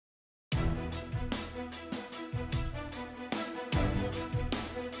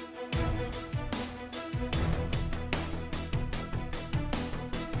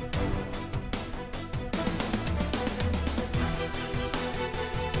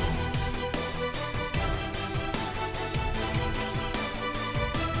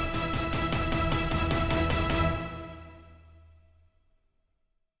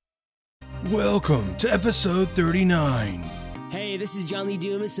Welcome to episode 39. Hey, this is John Lee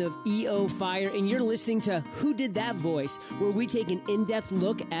Dumas of EO Fire, and you're listening to Who Did That Voice, where we take an in-depth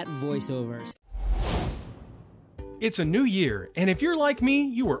look at voiceovers. It's a new year, and if you're like me,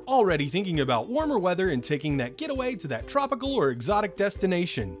 you are already thinking about warmer weather and taking that getaway to that tropical or exotic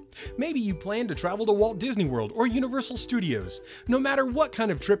destination. Maybe you plan to travel to Walt Disney World or Universal Studios. No matter what kind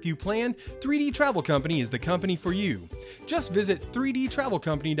of trip you plan, 3D Travel Company is the company for you. Just visit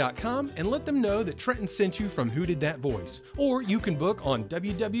 3dtravelcompany.com and let them know that Trenton sent you from Who Did That Voice. Or you can book on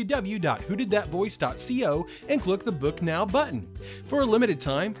www.whodidthatvoice.co and click the Book Now button. For a limited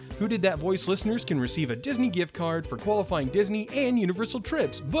time, Who Did That Voice listeners can receive a Disney gift card for qualifying Disney and Universal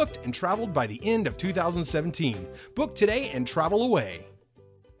trips booked and traveled by the end of 2017. Book today and travel away.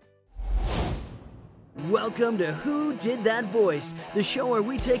 Welcome to Who Did That Voice, the show where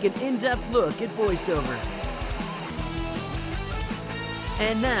we take an in-depth look at voiceover.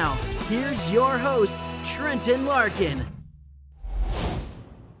 And now, here's your host, Trenton Larkin.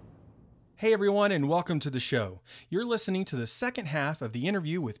 Hey everyone, and welcome to the show. You're listening to the second half of the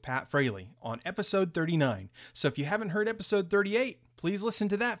interview with Pat Fraley on episode 39. So if you haven't heard episode 38, please listen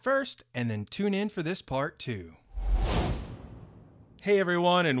to that first and then tune in for this part too. Hey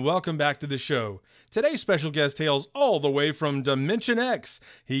everyone, and welcome back to the show. Today's special guest hails all the way from Dimension X.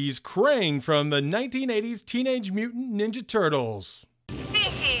 He's Krang from the 1980s Teenage Mutant Ninja Turtles.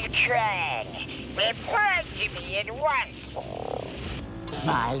 This is Krang. Report to me at once.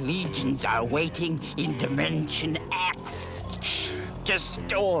 My legions are waiting in Dimension X to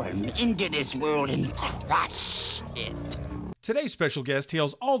storm into this world and crush it. Today's special guest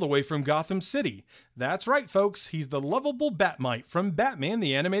hails all the way from Gotham City. That's right, folks. He's the lovable Batmite from Batman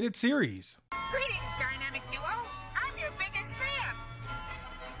the Animated Series. Greetings, dynamic duo. I'm your biggest fan.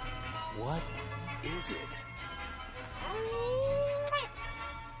 What is it?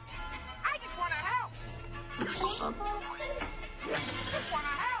 I just want to help. Just want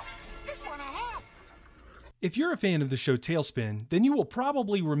to help. If you're a fan of the show Tailspin, then you will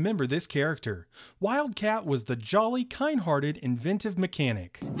probably remember this character. Wildcat was the jolly, kind-hearted, inventive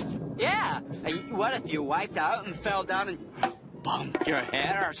mechanic. Yeah, what if you wiped out and fell down and bumped your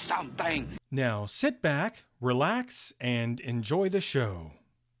head or something? Now sit back, relax, and enjoy the show.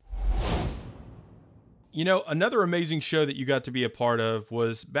 You know, another amazing show that you got to be a part of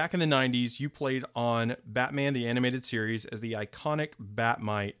was back in the 90s, you played on Batman the Animated Series as the iconic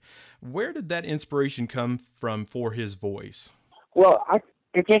Batmite. Where did that inspiration come from for his voice? Well,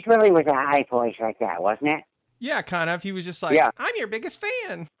 it just really was a high voice like that, wasn't it? Yeah, kind of. He was just like, Yeah. I'm your biggest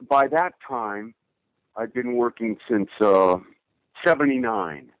fan. By that time, I'd been working since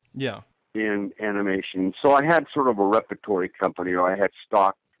 79 Yeah. in animation. So I had sort of a repertory company, or I had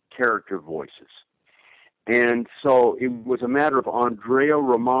stock character voices. And so it was a matter of Andrea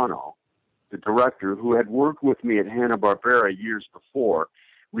Romano, the director, who had worked with me at Hanna-Barbera years before,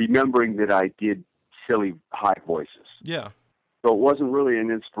 remembering that I did silly high voices. Yeah. So it wasn't really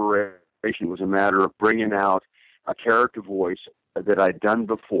an inspiration. It was a matter of bringing out a character voice that I'd done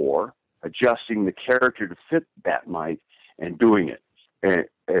before, adjusting the character to fit Batmite, and doing it. And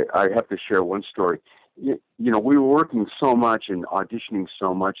I have to share one story. You know, we were working so much and auditioning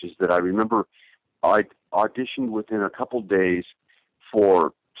so much is that I remember I auditioned within a couple days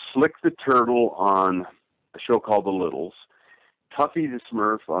for Slick the Turtle on a show called The Littles, Tuffy the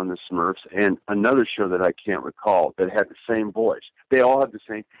Smurf on The Smurfs, and another show that I can't recall that had the same voice. They all had the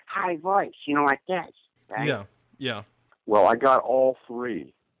same high voice, like this. Right? Yeah. Yeah. Well, I got all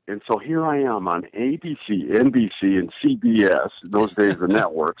three. And so here I am on ABC, NBC, and CBS, those days the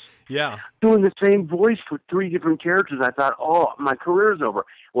networks, Yeah. doing the same voice for three different characters. I thought, oh, my career's over.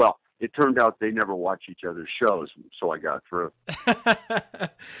 Well, it turned out they never watch each other's shows, so I got through.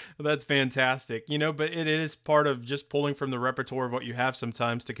 That's fantastic. You know, but it is part of just pulling from the repertoire of what you have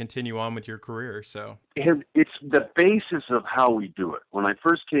sometimes to continue on with your career. So It's the basis of how we do it. When I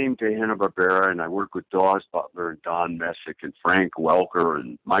first came to Hanna-Barbera and I worked with Dawes Butler and Don Messick and Frank Welker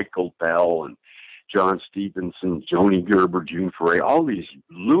and Michael Bell and John Stevenson, Joni Gerber, June Foray, all these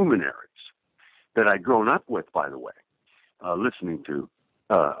luminaries that I'd grown up with, by the way, listening to.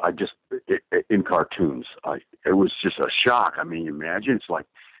 In cartoons, it was just a shock. I mean, imagine it's like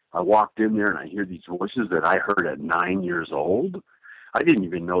I walked in there and I hear these voices that I heard at 9 years old. I didn't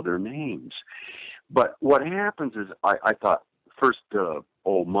even know their names. But what happens is I thought first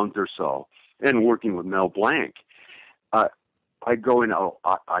month or so, and working with Mel Blanc, I go in,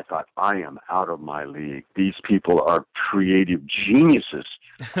 I thought, I am out of my league. These people are creative geniuses.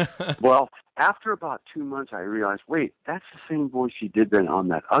 Well, after about 2 months, I realized, wait, that's the same voice he did then on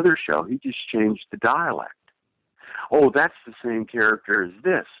that other show. He just changed the dialect. Oh, that's the same character as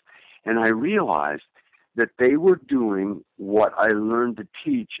this. And I realized that they were doing what I learned to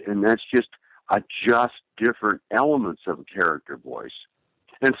teach, and that's just adjust different elements of a character voice.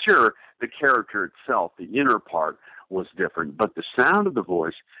 And sure, the character itself, the inner part, was different, but the sound of the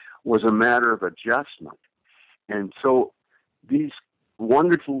voice was a matter of adjustment. And so these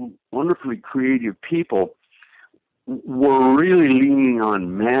wonderfully creative people were really leaning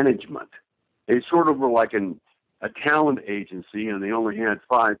on management. They sort of were like a talent agency, and they only had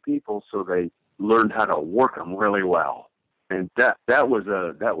 5 people, so they learned how to work them really well. And that was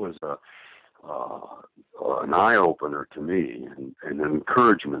an eye opener to me, and an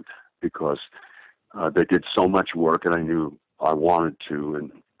encouragement, because they did so much work, and I knew I wanted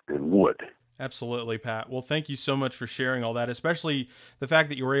to and would. Absolutely, Pat. Well, thank you so much for sharing all that, especially the fact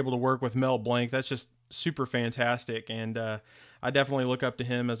that you were able to work with Mel Blanc. That's just super fantastic, and I definitely look up to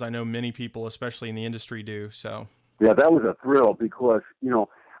him, as I know many people, especially in the industry, do. So yeah, that was a thrill, because I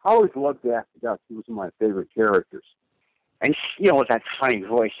always loved that. He was one of my favorite characters. And, with that funny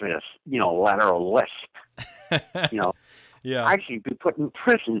voice with a, lateral lisp. Yeah. Actually be put in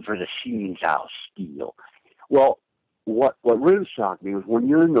prison for the scenes I'll steal. Well, what really shocked me was when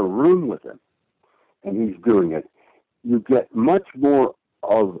you're in the room with him and he's doing it, you get much more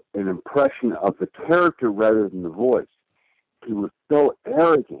of an impression of the character rather than the voice. He was so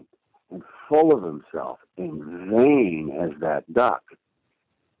arrogant and full of himself and vain as that duck.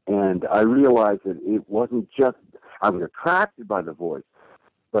 And I realized that it wasn't just, I was attracted by the voice,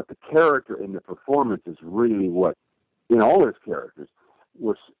 but the character and the performance is really what, in all his characters,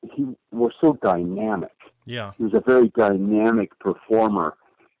 was so dynamic. Yeah. He was a very dynamic performer,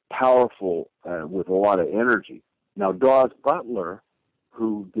 powerful, with a lot of energy. Now, Dawes Butler,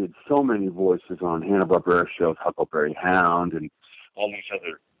 who did so many voices on Hanna-Barbera shows, Huckleberry Hound, and all these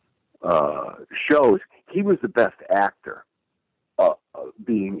other shows, he was the best actor,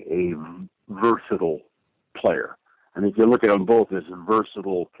 being a versatile player. And if you look at them both as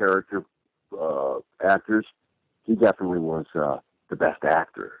versatile character actors, he definitely was the best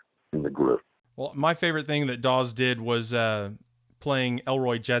actor in the group. Well, my favorite thing that Dawes did was playing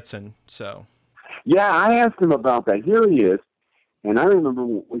Elroy Jetson. So yeah, I asked him about that. Here he is, and I remember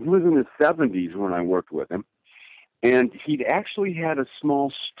he was in his 70s when I worked with him, and he'd actually had a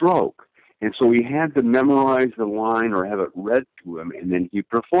small stroke, and so he had to memorize the line or have it read to him, and then he'd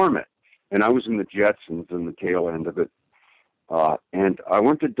perform it. And I was in the Jetsons in the tail end of it, and I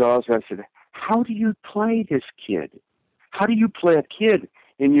went to Dawes. I said, "How do you play this kid? How do you play a kid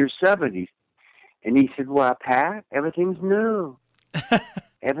in your 70s?" And he said, "Well, Pat, everything's new.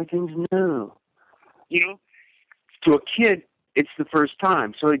 Everything's new. To a kid, it's the first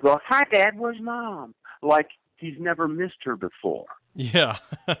time. So he'd go, 'Hi, Dad, where's Mom?' Like he's never missed her before." Yeah.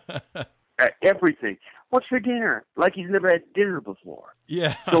 Everything. "What's for dinner?" Like he's never had dinner before.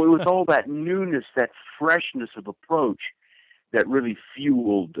 Yeah. So it was all that newness, that freshness of approach that really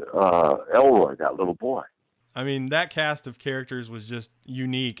fueled Elroy, that little boy. I mean, that cast of characters was just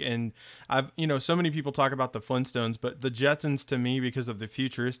unique. And so many people talk about the Flintstones, but the Jetsons, to me, because of the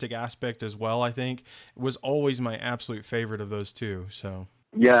futuristic aspect as well, I think was always my absolute favorite of those two. So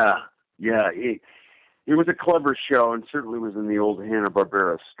yeah. It was a clever show, and certainly was in the old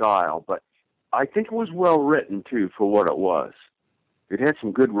Hanna-Barbera style, but I think it was well written too for what it was. It had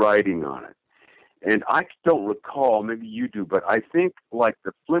some good writing on it. And I don't recall, maybe you do, but I think like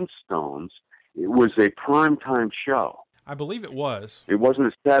the Flintstones, it was a primetime show. I believe it was. It wasn't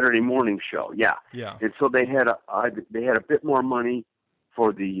a Saturday morning show. Yeah. Yeah. And so they had a bit more money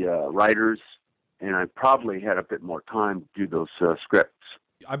for the writers, and I probably had a bit more time to do those scripts.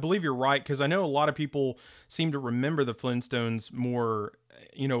 I believe you're right, because I know a lot of people seem to remember the Flintstones more,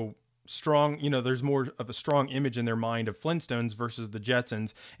 strong, there's more of a strong image in their mind of Flintstones versus the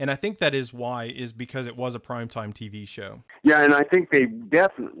Jetsons. And I think that is because it was a primetime TV show. Yeah, and I think they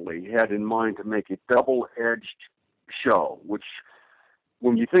definitely had in mind to make a double-edged show, which,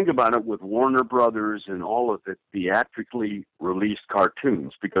 when you think about it, with Warner Brothers and all of the theatrically released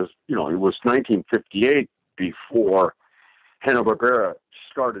cartoons, because, it was 1958 before Hanna-Barbera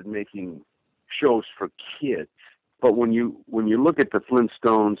started making shows for kids. But when you look at the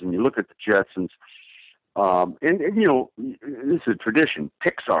Flintstones and you look at the Jetsons, and this is a tradition,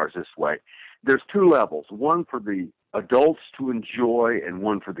 Pixar's this way, there's 2 levels, one for the adults to enjoy and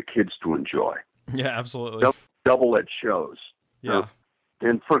one for the kids to enjoy. Yeah, absolutely. Double-edged shows. Yeah.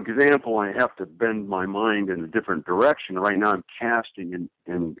 And for example, I have to bend my mind in a different direction. Right now I'm casting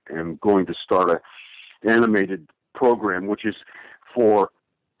and going to start an animated program, which is for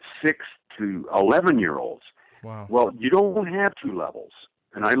 6 to 11-year-olds. Wow. Well, you don't have 2 levels.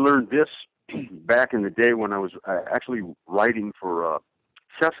 And I learned this back in the day when I was actually writing for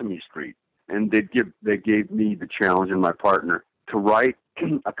Sesame Street, and they gave me the challenge and my partner to write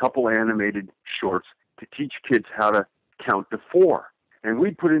a couple animated shorts to teach kids how to count to 4. And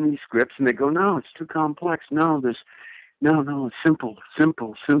we'd put in these scripts, and they go, "No, it's too complex. No, it's simple,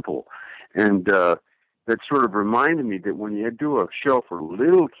 simple, simple." And that sort of reminded me that when you do a show for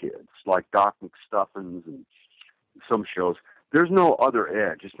little kids, like Doc McStuffins and some shows, there's no other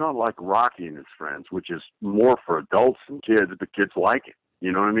edge. It's not like Rocky and his friends, which is more for adults than kids, but kids like it.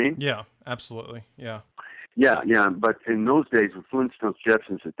 You know what I mean? Yeah, absolutely. Yeah. Yeah. But in those days with Flintstones,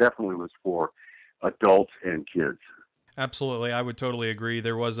 Jetsons, it definitely was for adults and kids. Absolutely. I would totally agree.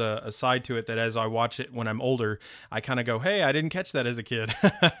 There was a side to it that as I watch it when I'm older, I kind of go, hey, I didn't catch that as a kid.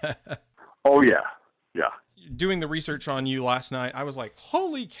 Oh, yeah. Yeah. Doing the research on you last night, I was like,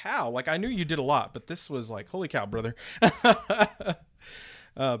 holy cow. Like, I knew you did a lot, but this was like, holy cow, brother.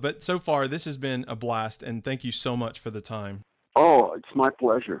 But so far, this has been a blast, and thank you so much for the time. Oh, it's my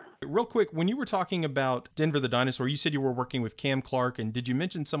pleasure. Real quick, when you were talking about Denver the Dinosaur, you said you were working with Cam Clark, and did you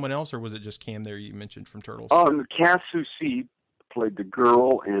mention someone else, or was it just Cam there you mentioned from Turtles? Cass Soucy played the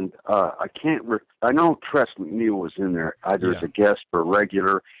girl, and I know Tress McNeil was in there, either as a guest or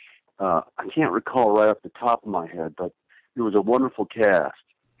regular. I can't recall right off the top of my head, but it was a wonderful cast.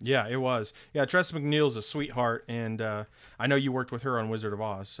 Yeah, it was. Yeah, Tress McNeil's a sweetheart, and I know you worked with her on Wizard of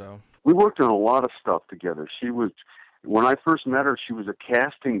Oz, so. We worked on a lot of stuff together. When I first met her, she was a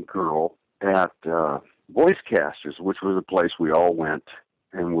casting girl at Voice Casters, which was a place we all went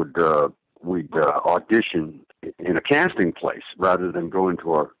and we'd audition in a casting place rather than go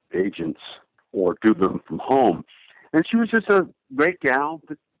into our agents or do them from home. And she was just a great gal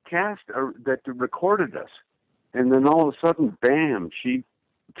that recorded us. And then all of a sudden, bam, she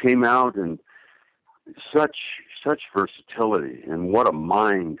came out, and such versatility, and what a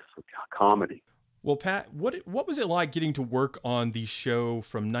mind for comedy. Well, Pat, what was it like getting to work on the show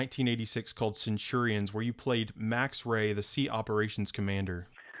from 1986 called Centurions, where you played Max Ray, the Sea Operations Commander?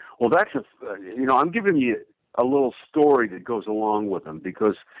 Well, that's I'm giving you a little story that goes along with them,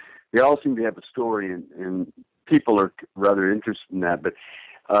 because they all seem to have a story, and people are rather interested in that. But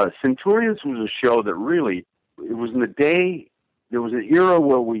Centurions was a show that really, it was in the day, there was an era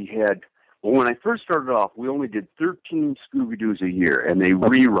where when I first started off, we only did 13 Scooby-Doos a year, and they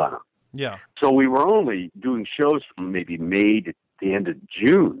rerun them. Yeah. So we were only doing shows from maybe May to the end of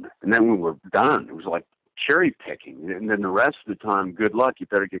June, and then we were done. It was like cherry picking, and then the rest of the time, good luck, you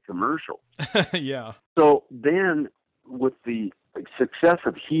better get commercial. Yeah. So then, with the success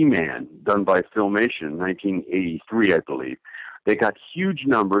of He-Man, done by Filmation in 1983, I believe, they got huge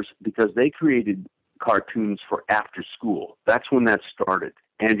numbers because they created cartoons for after school. That's when that started.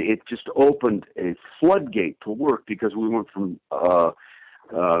 And it just opened a floodgate to work, because we went from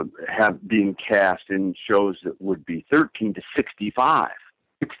being cast in shows that would be 13 to 65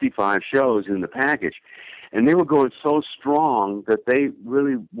 shows in the package. And they were going so strong that they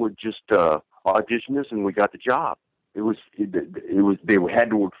really would just audition us, and we got the job. They had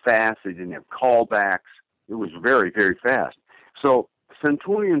to work fast. They didn't have callbacks. It was very, very fast. So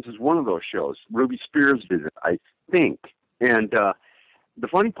Centurions is one of those shows. Ruby Spears did it, I think. And the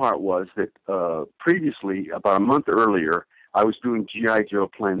funny part was that previously, about a month earlier, I was doing G.I. Joe,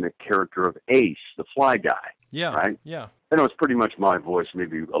 playing the character of Ace, the Fly Guy. Yeah. Right? Yeah. And it was pretty much my voice,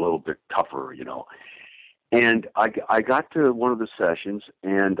 maybe a little bit tougher, And I got to one of the sessions,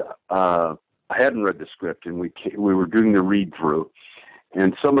 and I hadn't read the script, and we were doing the read-through.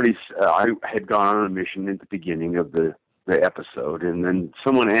 And I had gone on a mission at the beginning of the episode, and then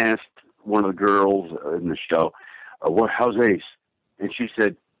someone asked one of the girls in the show, how's Ace? And she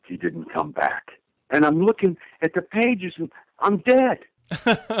said, he didn't come back. And I'm looking at the pages, and I'm dead.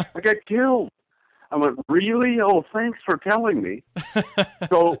 I got killed. I went, really? Oh, thanks for telling me.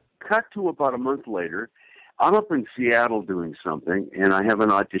 So cut to about a month later, I'm up in Seattle doing something, and I have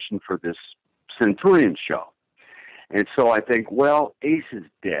an audition for this Centurion show. And so I think, well, Ace is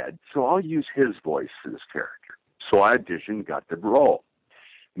dead, so I'll use his voice for this character. So I auditioned, got the role.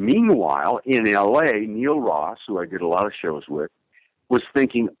 Meanwhile, in L.A., Neil Ross, who I did a lot of shows with, was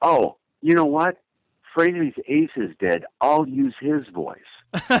thinking, oh, you know what? Fraley's Ace is dead. I'll use his voice.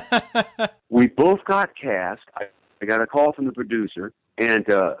 We both got cast. I got a call from the producer, and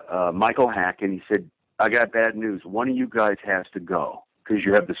Michael Hack, and he said, I got bad news. One of you guys has to go because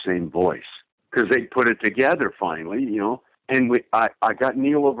you have the same voice. Because they put it together finally, And I got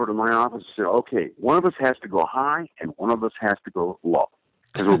Neil over to my office and said, okay, one of us has to go high and one of us has to go low,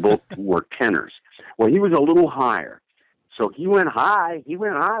 because we're tenors. Well, he was a little higher. So he went high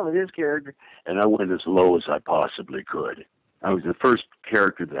with his character, and I went as low as I possibly could. I was the first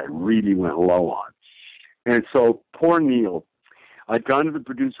character that I really went low on. And so poor Neil, I'd gone to the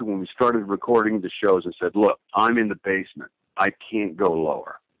producer when we started recording the shows and said, look, I'm in the basement. I can't go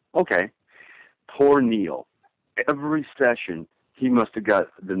lower. Okay. Poor Neil. Every session, he must have got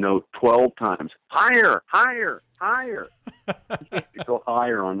the note 12 times. Higher, higher, higher. He had to go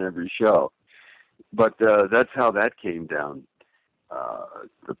higher on every show. But that's how that came down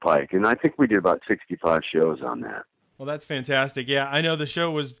the pike. And I think we did about 65 shows on that. Well, that's fantastic. Yeah, I know the show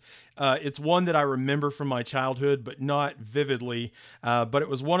was, it's one that I remember from my childhood, but not vividly. But it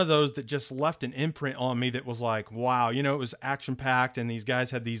was one of those that just left an imprint on me that was like, wow, you know, it was action packed and these guys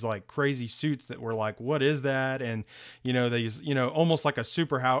had these like crazy suits that were like, what is that? And, you know, these, you know, almost like a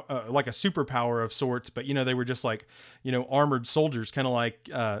superpower of sorts, but, you know, they were just like, you know, armored soldiers, kind of like,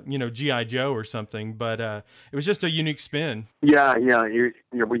 you know, G.I. Joe or something. But it was just a unique spin. Yeah.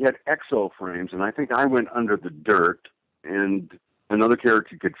 We had exo frames, and I think I went under the dirt, and another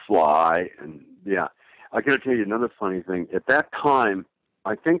character could fly. And yeah, I got to tell you another funny thing. At that time,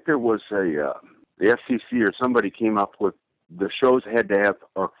 I think there was the FCC or somebody came up with the shows had to have,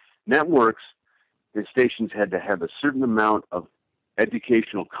 or networks and stations had to have a certain amount of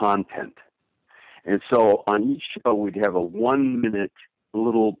educational content. And so on each show, we'd have a 1-minute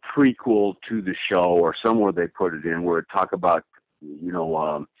little prequel to the show, or somewhere they put it in where it talk about, you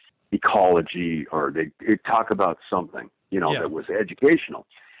know, ecology, or they talk about something, you know, that was educational.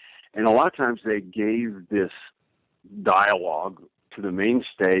 And a lot of times they gave this dialogue to the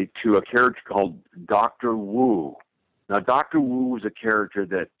mainstay to a character called Dr. Wu. Now, Dr. Wu was a character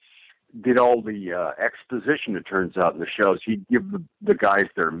that did all the exposition, it turns out, in the shows. He'd give the guys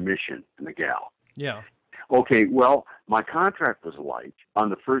their mission, and the gal. Yeah. Okay, well, my contract was light on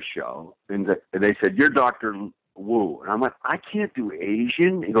the first show, and they said, you're Dr. Wu. And I'm like, I can't do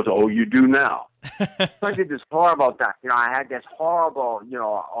Asian. He goes, oh, you do now. So I did this horrible, you know, I had this horrible, you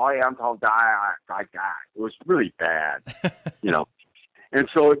know, I am told like that. It was really bad, you know. And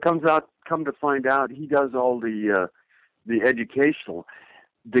so it come to find out, he does all the educational.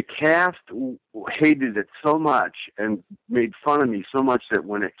 The cast hated it so much and made fun of me so much that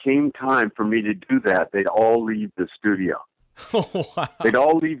when it came time for me to do that, they'd all leave the studio. Oh, wow. They'd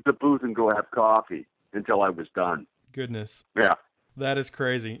all leave the booth and go have coffee until I was done. Goodness. Yeah. That is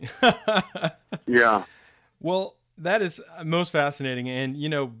crazy. Yeah. Well, that is most fascinating. And, you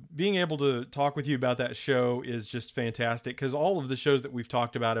know, being able to talk with you about that show is just fantastic, because all of the shows that we've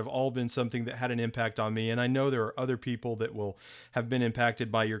talked about have all been something that had an impact on me. And I know there are other people that will have been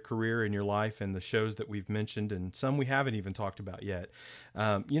impacted by your career and your life and the shows that we've mentioned, and some we haven't even talked about yet.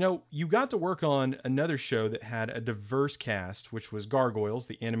 You know, you got to work on another show that had a diverse cast, which was Gargoyles,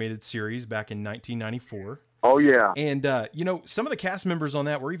 the animated series back in 1994. Oh, yeah. And, you know, some of the cast members on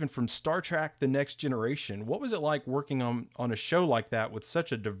that were even from Star Trek: The Next Generation. What was it like working on a show like that with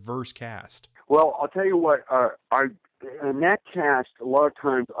such a diverse cast? Well, I'll tell you what, in that cast, a lot of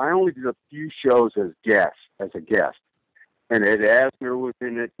times, I only did a few shows as a guest. And Ed Asner was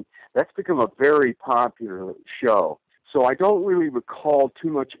in it. That's become a very popular show. So I don't really recall too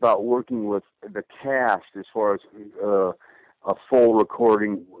much about working with the cast as far as a full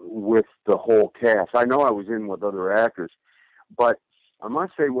recording with the whole cast. I know I was in with other actors, but I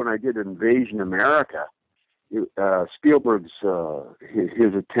must say when I did Invasion America, Spielberg's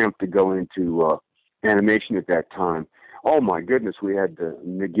his attempt to go into animation at that time, oh my goodness, we had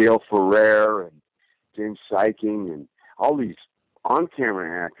Miguel Ferrer and James Syking and all these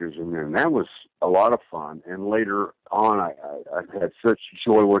on-camera actors in there, and that was a lot of fun. And later on, I had such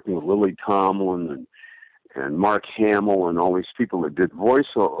joy working with Lily Tomlin and Mark Hamill and all these people that did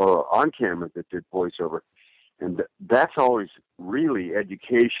voiceover on camera that did voiceover. And that's always really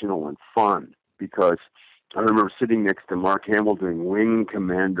educational and fun, because I remember sitting next to Mark Hamill doing Wing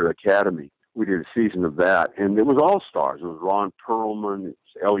Commander Academy. We did a season of that, and it was all stars. It was Ron Perlman, it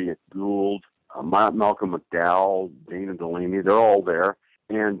was Elliot Gould, Malcolm McDowell, Dana Delaney. They're all there.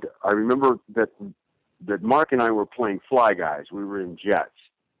 And I remember that Mark and I were playing Fly Guys. We were in jets.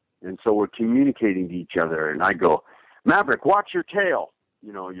 And so we're communicating to each other, and I go, Maverick, watch your tail.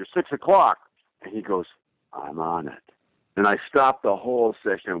 You know, you're 6 o'clock. And he goes, I'm on it. And I stopped the whole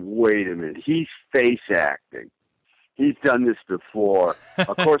session. Wait a minute. He's face acting. He's done this before.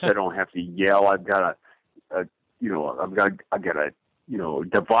 Of course, I don't have to yell. I've got a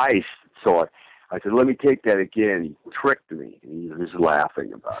device. So I said, let me take that again. He tricked me. And he was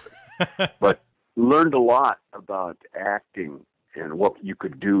laughing about it. But learned a lot about acting and what you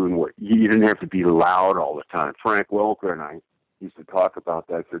could do, and what you didn't have to be loud all the time. Frank Welker and I used to talk about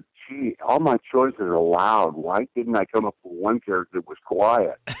that. I said, gee, all my choices are loud. Why didn't I come up with one character that was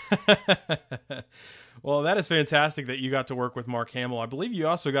quiet? Well, that is fantastic that you got to work with Mark Hamill. I believe you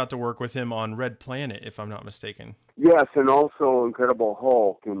also got to work with him on Red Planet, if I'm not mistaken. Yes, and also Incredible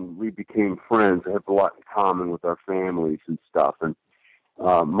Hulk, and we became friends. I have a lot in common with our families and stuff. And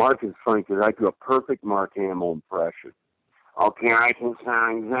Mark is funny because I do a perfect Mark Hamill impression. Okay, I can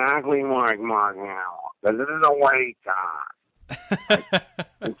sound exactly like Mark Hamill, but this is a way time.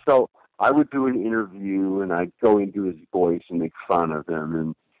 And so I would do an interview, and I'd go into his voice and make fun of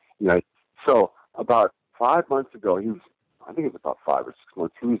him. And so about 5 months ago, I think it was about 5 or 6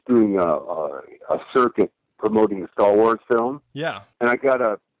 months, he was doing a circuit promoting the Star Wars film. Yeah. And I got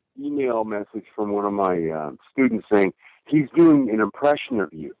a email message from one of my students saying, he's doing an impression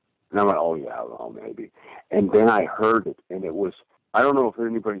of you. And I went, oh, yeah, well, maybe. And then I heard it, and it was, I don't know if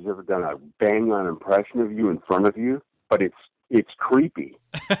anybody's ever done a bang-on impression of you in front of you, but it's creepy.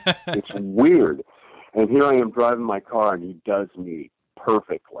 It's weird. And here I am driving my car, and he does me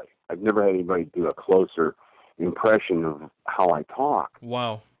perfectly. I've never had anybody do a closer impression of how I talk.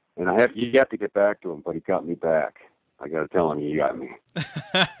 Wow. And you have to get back to him, but he got me back. I got to tell him he got me.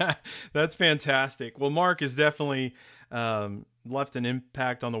 That's fantastic. Well, Mark has definitely left an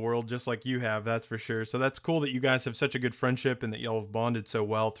impact on the world just like you have, that's for sure. So that's cool that you guys have such a good friendship and that y'all have bonded so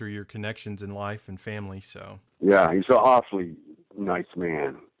well through your connections in life and family. So yeah, he's an awfully nice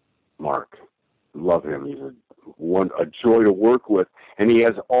man, Mark. Love him. He's a joy to work with, and he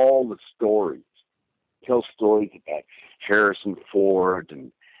has all the stories. He tells stories about Harrison Ford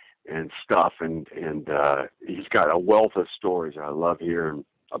and stuff, and he's got a wealth of stories I love hearing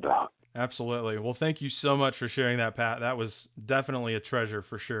about. Absolutely. Well, thank you so much for sharing that, Pat. That was definitely a treasure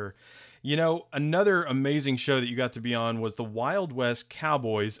for sure. You know, another amazing show that you got to be on was the Wild West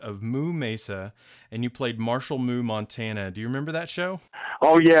Cowboys of Moo Mesa, and you played Marshall Moo, Montana. Do you remember that show?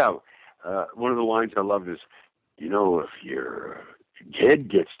 Oh, yeah. One of the lines I loved is, if your head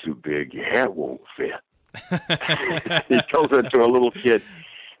gets too big, your hat won't fit. He tells it to a little kid.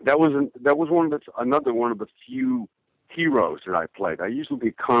 That was another one of the few heroes that I played. I usually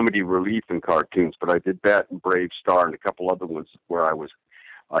did comedy relief in cartoons, but I did that in Brave Star and a couple other ones where I was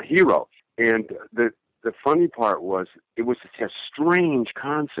a hero. And the funny part was, it was a strange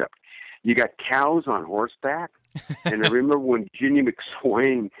concept. You got cows on horseback, and I remember when Ginny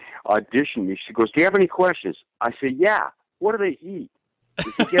McSwain auditioned me, she goes, "Do you have any questions?" I say, "Yeah. What do they eat?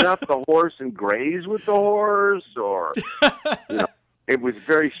 Does he get off the horse and graze with the horse, or It was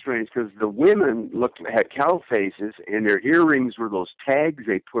very strange because the women had cow faces, and their earrings were those tags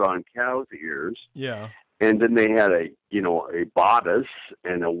they put on cows' ears. Yeah. And then they had a bodice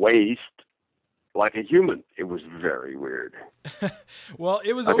and a waist like a human. It was very weird. Well,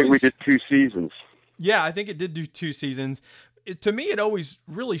 it was. I think we did 2 seasons. Yeah, I think it did do 2 seasons. To me, it always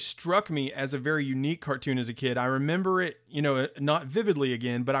really struck me as a very unique cartoon as a kid. I remember it, not vividly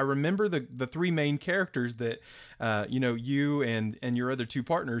again, but I remember the 3 main characters that, you and your other 2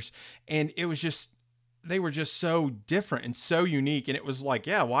 partners. And it was just, they were just so different and so unique. And it was like,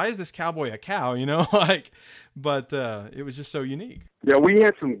 yeah, why is this cowboy a cow? But it was just so unique. Yeah, we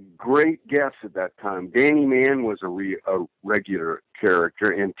had some great guests at that time. Danny Mann was a regular character,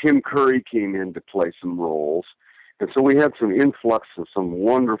 and Tim Curry came in to play some roles. And so we had some influx of some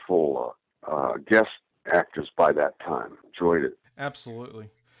wonderful guest actors by that time. Enjoyed it. Absolutely.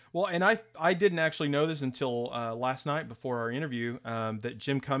 Well, and I didn't actually know this until last night before our interview, that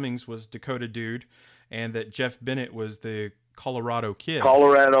Jim Cummings was Dakota Dude and that Jeff Bennett was the Colorado Kid.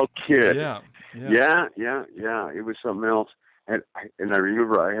 Colorado Kid. Yeah. It was something else. And I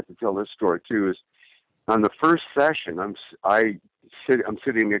remember, I have to tell this story too, is on the first session, I'm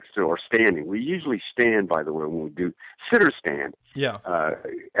sitting next to, or standing. We usually stand, by the way, when we do sit or stand. Yeah.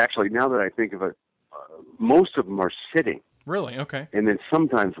 Actually, now that I think of it, most of them are sitting. Really? Okay. And then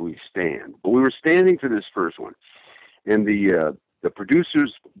sometimes we stand. But we were standing for this first one. And the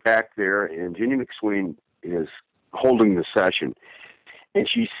producer's back there, and Ginny McSwain is holding the session. And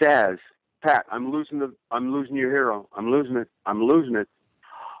she says, "Pat, I'm losing your hero. I'm losing it.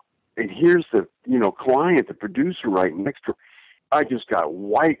 And here's the, client, the producer right next to her. I just got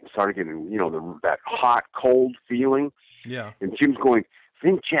white and started getting, that hot, cold feeling. Yeah. And Jim's going,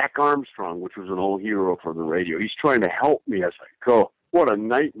 think Jack Armstrong, which was an old hero from the radio. He's trying to help me as I go. What a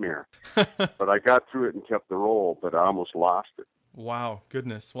nightmare. But I got through it and kept the role, but I almost lost it. Wow,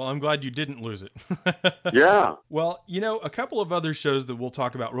 goodness. Well, I'm glad you didn't lose it. Yeah. Well, a couple of other shows that we'll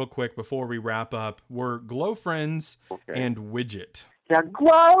talk about real quick before we wrap up were Glow Friends and Widget. Yeah,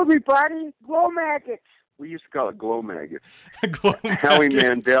 glow, everybody. Glow maggots. We used to call it Glow Maggots. Glow Howie Maggots.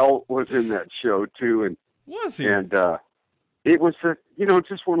 Mandel was in that show, too. And was he? And it was,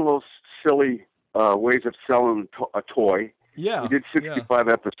 just one of those silly ways of selling a toy. Yeah. We did 65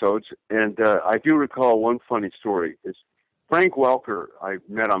 episodes, and I do recall one funny story. Is Frank Welker I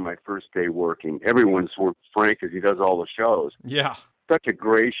met on my first day working. Everyone's worked with Frank because he does all the shows. Yeah. Such a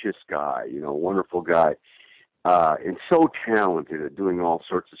gracious guy, wonderful guy, and so talented at doing all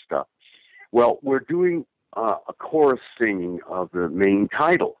sorts of stuff. Well, we're doing a chorus singing of the main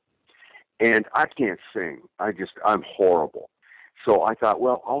title, and I can't sing. I'm horrible. So I thought,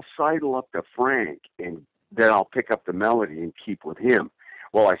 well, I'll sidle up to Frank, and then I'll pick up the melody and keep with him.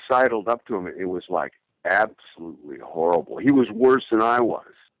 Well, I sidled up to him, and it was like absolutely horrible. He was worse than I was.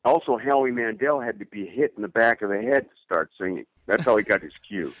 Also, Howie Mandel had to be hit in the back of the head to start singing. That's how he got his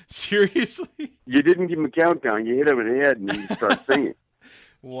cue. Seriously? You didn't give him a countdown. You hit him in the head, and he started singing.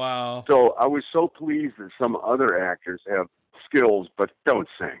 Wow. So I was so pleased that some other actors have skills but don't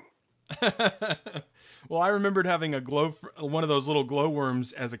sing. Well, I remembered having one of those little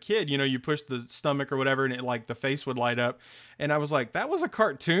glowworms as a kid. You push the stomach or whatever, and it the face would light up. And I was like, that was a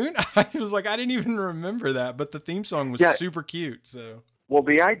cartoon? I was like, I didn't even remember that, but the theme song was super cute. So. Well,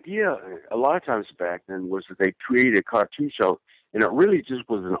 the idea a lot of times back then was that they created a cartoon show, and it really just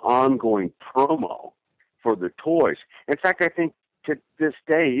was an ongoing promo for the toys. In fact, I think to this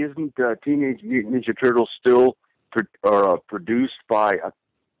day, isn't Teenage Mutant Ninja Turtles still produced by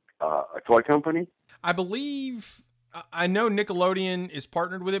a toy company? I believe, I know Nickelodeon is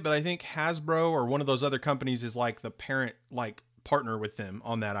partnered with it, but I think Hasbro or one of those other companies is the parent, partner with them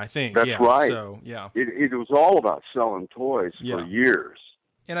on that, I think. That's right. So, yeah. It was all about selling toys for years.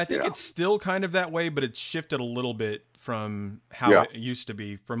 And I think it's still kind of that way, but it's shifted a little bit from how it used to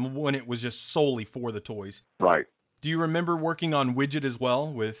be, from when it was just solely for the toys. Right. Do you remember working on Widget as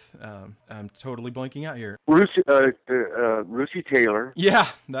well with, I'm totally blanking out here. Russi Taylor. Yeah,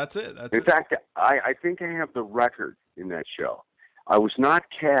 that's it. In fact, I think I have the record in that show. I was not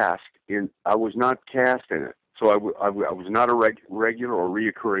cast in it. So I was not a regular or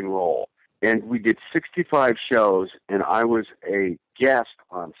reoccurring role. And we did 65 shows, and I was a guest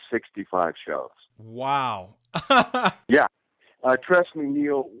on 65 shows. Wow. Yeah. Trust me,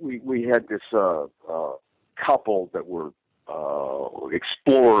 Neil, we had this couple that were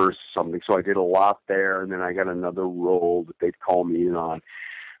explorers something, so I did a lot there, and then I got another role that they'd call me in on.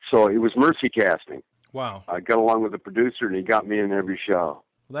 So it was mercy casting. Wow. I got along with the producer, and he got me in every show.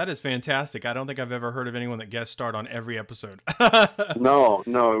 Well, that is fantastic. I don't think I've ever heard of anyone that guest starred on every episode. No,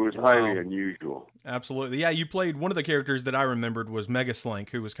 it was highly unusual. Absolutely. Yeah, you played one of the characters that I remembered was Mega Slink,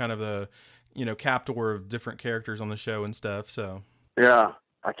 who was kind of the, captor of different characters on the show and stuff. So. Yeah,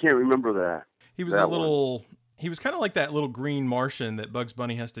 I can't remember that. He was he was kind of like that little green Martian that Bugs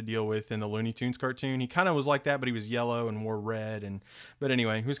Bunny has to deal with in the Looney Tunes cartoon. He kind of was like that, but he was yellow and wore red. But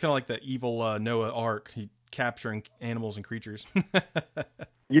anyway, he was kind of like the evil Noah Ark, capturing animals and creatures.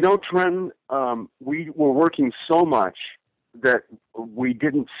 Trenton, we were working so much that we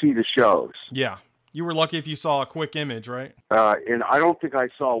didn't see the shows. Yeah. You were lucky if you saw a quick image, right? And I don't think I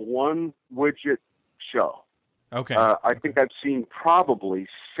saw one Widget show. Okay. I think I've seen probably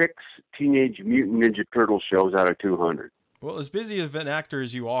 6 Teenage Mutant Ninja Turtle shows out of 200. Well, as busy of an actor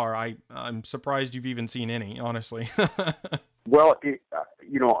as you are, I'm surprised you've even seen any, honestly. Well,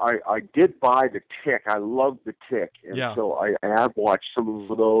 I did buy The Tick. I love The Tick. And so I have watched some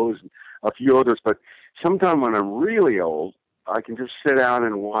of those, and a few others. But sometime when I'm really old, I can just sit down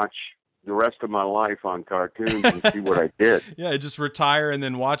and watch the rest of my life on cartoons and see what I did. Yeah, just retire and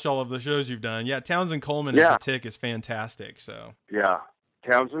then watch all of the shows you've done. Yeah, Townsend Coleman as The Tick is fantastic. So. Yeah.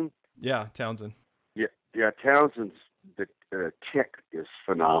 Townsend? Yeah, Townsend. Yeah, Townsend's The Tick is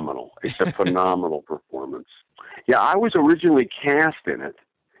phenomenal. It's a phenomenal performance. Yeah, I was originally cast in it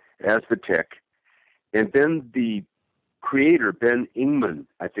as The Tick, and then the creator, Ben Ingman,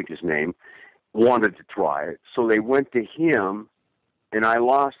 I think his name, wanted to try it. So they went to him, and I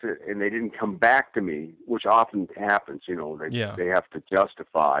lost it, and they didn't come back to me, which often happens. They have to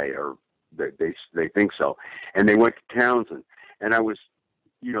justify, or they think so. And they went to Townsend, and I was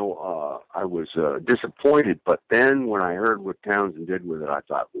disappointed. But then when I heard what Townsend did with it, I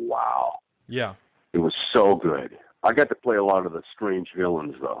thought, wow. Yeah. It was so good. I got to play a lot of the strange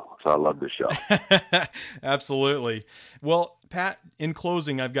villains, though, so I love the show. Absolutely. Well, Pat, in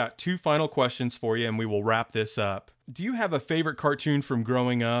closing, I've got 2 final questions for you, and we will wrap this up. Do you have a favorite cartoon from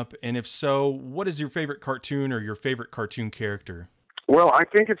growing up? And if so, what is your favorite cartoon or your favorite cartoon character? Well, I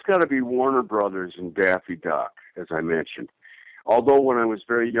think it's got to be Warner Brothers and Daffy Duck, as I mentioned. Although when I was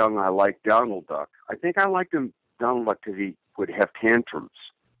very young, I liked Donald Duck. I think I liked Donald Duck because he would have tantrums.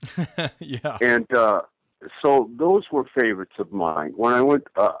 Yeah. And so those were favorites of mine. When I went,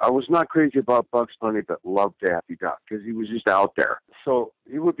 I was not crazy about Bugs Bunny, but loved Daffy Duck because he was just out there. So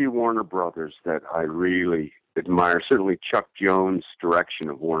it would be Warner Brothers that I really admire. Certainly Chuck Jones' direction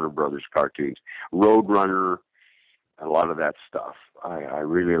of Warner Brothers cartoons, Roadrunner, a lot of that stuff I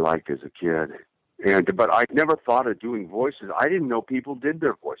really liked as a kid. But I never thought of doing voices. I didn't know people did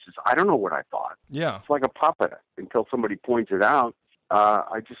their voices. I don't know what I thought. Yeah. It's like a puppet until somebody points it out.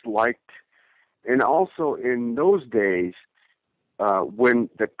 I just liked, and also in those days, when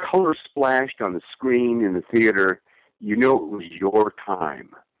the color splashed on the screen in the theater, you know it was your time.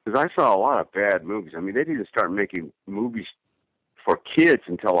 Because I saw a lot of bad movies. I mean, they didn't start making movies for kids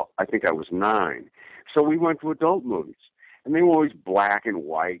until I think I was 9. So we went to adult movies. And they were always black and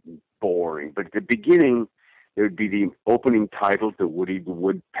white and boring. But at the beginning, there would be the opening title to Woody the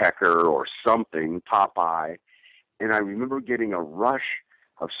Woodpecker or something, Popeye. And I remember getting a rush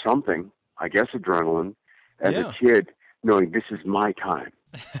of something, I guess adrenaline, as a kid, knowing this is my time.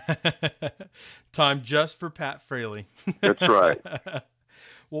 Time just for Pat Fraley. That's right.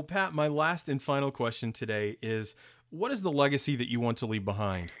 Well, Pat, my last and final question today is, what is the legacy that you want to leave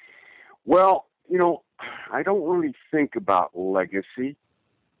behind? Well, you know, I don't really think about legacy.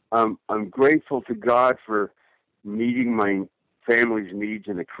 I'm grateful to God for meeting my family's needs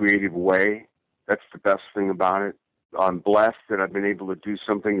in a creative way. That's the best thing about it. I'm blessed that I've been able to do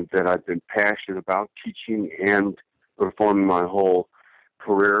something that I've been passionate about, teaching and performing my whole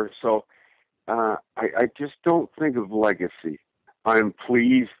career. So I just don't think of legacy. I'm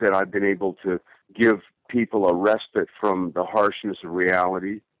pleased that I've been able to give people a respite from the harshness of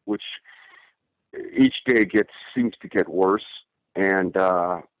reality, which each day seems to get worse. And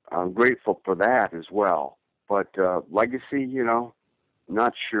I'm grateful for that as well. But legacy, you know,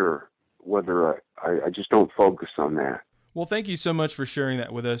 not sure whether I just don't focus on that. Well, thank you so much for sharing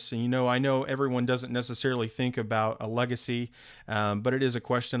that with us. And, you know, I know everyone doesn't necessarily think about a legacy, but it is a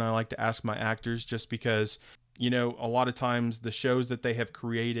question I like to ask my actors just because, you know, a lot of times the shows that they have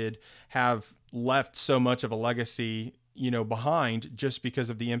created have left so much of a legacy, you know, behind just because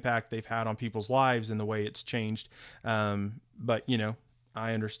of the impact they've had on people's lives and the way it's changed. But, you know,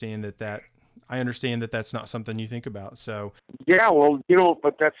 I understand that that's not something you think about. So yeah, well, you know,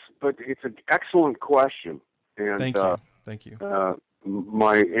 but it's an excellent question. And thank you.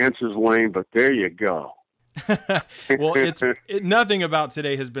 My answer's lame, but there you go. Well, nothing about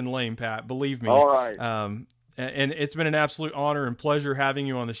today has been lame, Pat. Believe me. All right. And it's been an absolute honor and pleasure having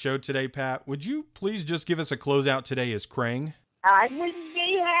you on the show today, Pat. Would you please just give us a closeout today as Krang? I would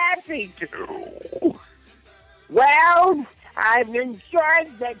be happy to. Well, I've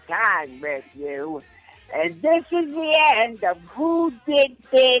enjoyed the time with you, and this is the end of Who Did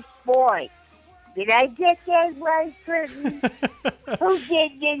This Voice. Did I get that right, Curtin? Who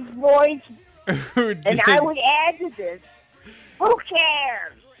did this voice? And I would add to this, who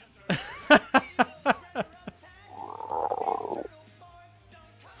cares?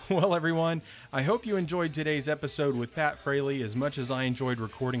 Well, everyone, I hope you enjoyed today's episode with Pat Fraley as much as I enjoyed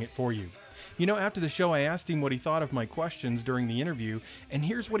recording it for you. You know, after the show, I asked him what he thought of my questions during the interview, and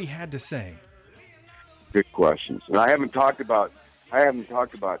here's what he had to say. Good questions. And I haven't talked about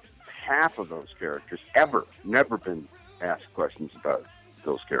half of those characters ever. Never been asked questions about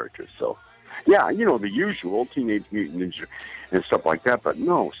those characters. So, yeah, you know, the usual Teenage Mutant Ninja and stuff like that. But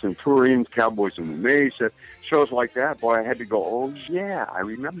no, Centurions, Cowboys and the Mesa, shows like that. Boy, I had to go, oh, yeah, I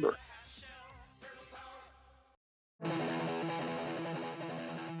remember.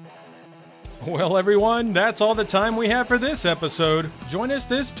 Well, everyone, that's all the time we have for this episode. Join us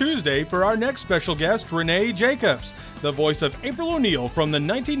this Tuesday for our next special guest, Renee Jacobs, the voice of April O'Neil from the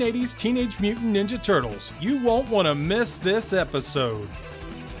 1980s Teenage Mutant Ninja Turtles. You won't want to miss this episode.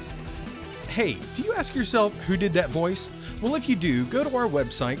 Hey, do you ask yourself who did that voice? Well, if you do, go to our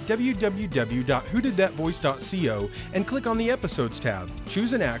website, www.whodidthatvoice.co, and click on the Episodes tab.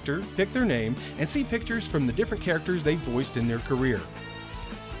 Choose an actor, pick their name, and see pictures from the different characters they've voiced in their career.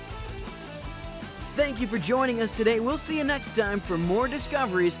 Thank you for joining us today. We'll see you next time for more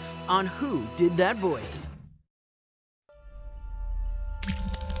discoveries on Who Did That Voice.